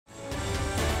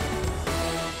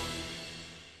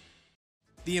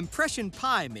The Impression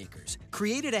Pi makers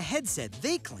created a headset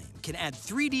they claim can add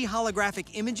 3D holographic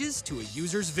images to a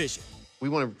user's vision. We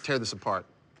want to tear this apart.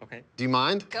 Okay. Do you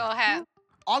mind? Go ahead.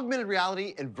 Augmented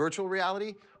reality and virtual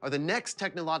reality are the next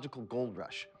technological gold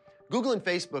rush. Google and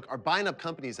Facebook are buying up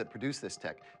companies that produce this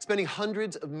tech, spending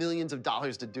hundreds of millions of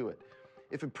dollars to do it.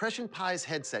 If Impression Pi's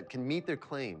headset can meet their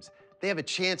claims, they have a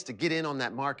chance to get in on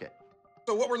that market.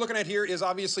 So what we're looking at here is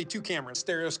obviously two cameras,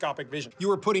 stereoscopic vision. You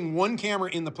are putting one camera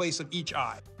in the place of each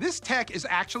eye. This tech is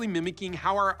actually mimicking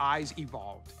how our eyes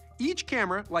evolved. Each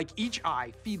camera, like each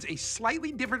eye, feeds a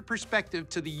slightly different perspective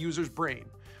to the user's brain,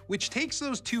 which takes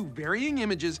those two varying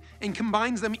images and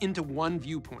combines them into one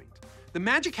viewpoint. The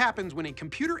magic happens when a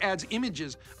computer adds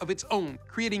images of its own,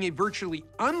 creating a virtually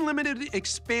unlimited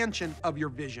expansion of your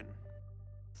vision.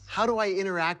 How do I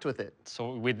interact with it?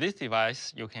 So with this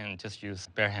device, you can just use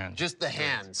bare hands. Just the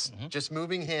hands, just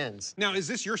moving hands. Now, is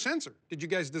this your sensor? Did you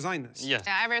guys design this? Yes.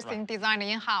 Yeah, everything designed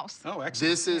in-house. Oh, excellent.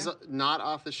 This is not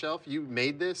off the shelf? You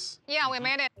made this? Yeah, we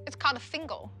made it. It's called a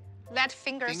fingal. Let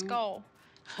fingers go.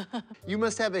 You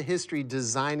must have a history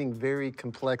designing very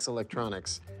complex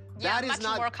electronics. Yeah, That is much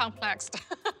not more complex.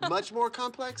 much more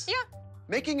complex? Yeah.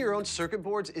 Making your own circuit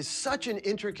boards is such an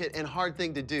intricate and hard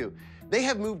thing to do. They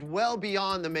have moved well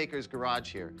beyond the maker's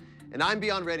garage here, and I'm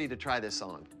beyond ready to try this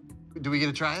on. Do we get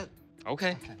to try it?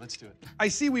 Okay. Okay, let's do it. I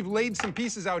see we've laid some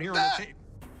pieces out here on the table.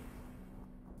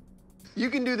 You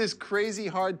can do this crazy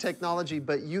hard technology,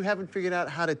 but you haven't figured out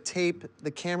how to tape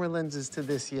the camera lenses to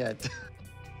this yet.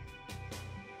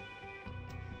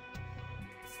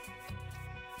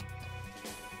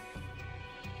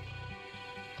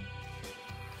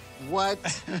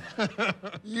 What?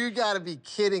 You gotta be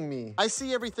kidding me. I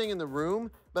see everything in the room,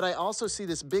 but I also see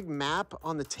this big map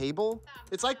on the table.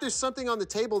 It's like there's something on the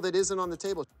table that isn't on the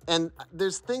table. And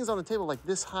there's things on the table like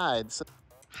this high. So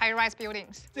High-rise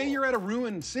buildings. Say you're at a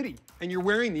ruined city and you're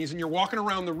wearing these and you're walking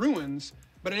aroround the ruins,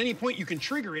 but at any point you can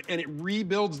trigger it and it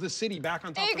rebuilds the city back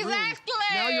on top of the ruins. Exactly.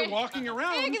 Now you're walking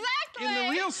around in Exactly. the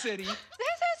real city. This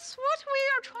is what we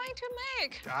are trying to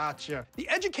make. Gotcha. The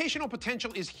educational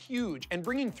potential is huge, and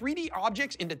bringing 3D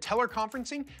objects into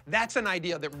teleconferencing, that's an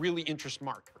idea that really interests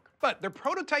Mark. But their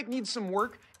prototype needs some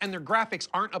work, and their graphics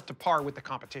aren't up to par with the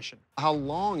competition. how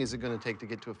long is it gonna take to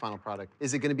get to a final product?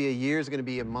 Is it gonna be a year? Is it gonna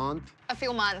be a month? A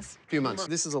few months. A few months.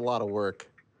 This is a lot of work.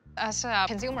 As a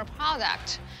consumer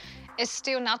product, it's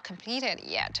still not completed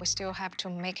yet. We still have to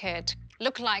make it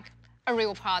look like a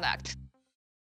real product.